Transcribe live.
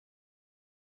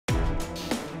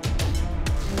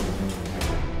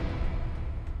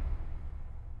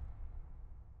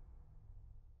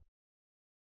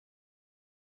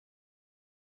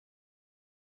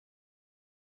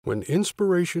When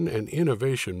inspiration and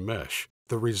innovation mesh,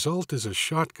 the result is a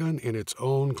shotgun in its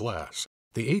own class.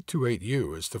 The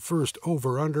 828U is the first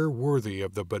over-under worthy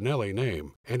of the Benelli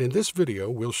name, and in this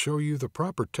video we'll show you the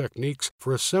proper techniques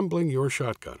for assembling your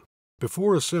shotgun.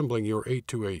 Before assembling your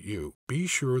 828U, be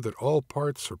sure that all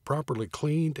parts are properly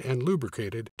cleaned and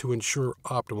lubricated to ensure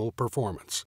optimal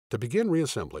performance. To begin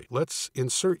reassembly, let's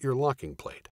insert your locking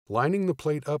plate. Lining the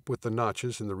plate up with the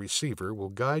notches in the receiver will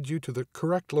guide you to the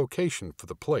correct location for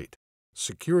the plate.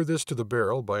 Secure this to the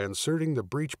barrel by inserting the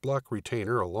breech block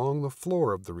retainer along the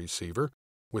floor of the receiver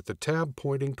with the tab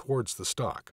pointing towards the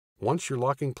stock. Once your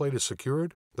locking plate is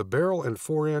secured, the barrel and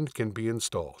forend can be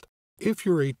installed. If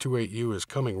your 828U is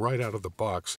coming right out of the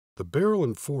box, the barrel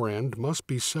and forend must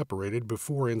be separated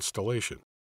before installation.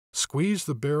 Squeeze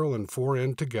the barrel and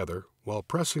forend together while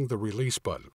pressing the release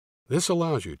button. This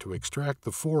allows you to extract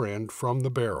the forend from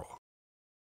the barrel.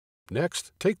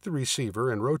 Next, take the receiver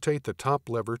and rotate the top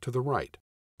lever to the right.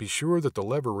 Be sure that the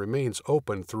lever remains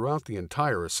open throughout the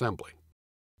entire assembly.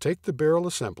 Take the barrel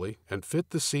assembly and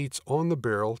fit the seats on the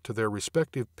barrel to their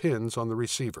respective pins on the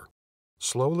receiver.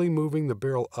 Slowly moving the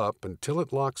barrel up until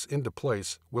it locks into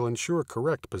place will ensure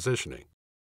correct positioning.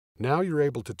 Now you're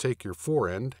able to take your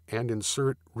forend and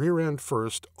insert rear end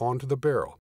first onto the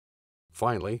barrel.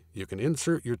 Finally, you can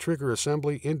insert your trigger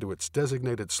assembly into its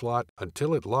designated slot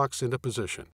until it locks into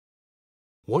position.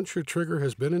 Once your trigger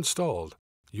has been installed,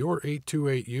 your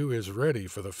 828U is ready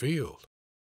for the field.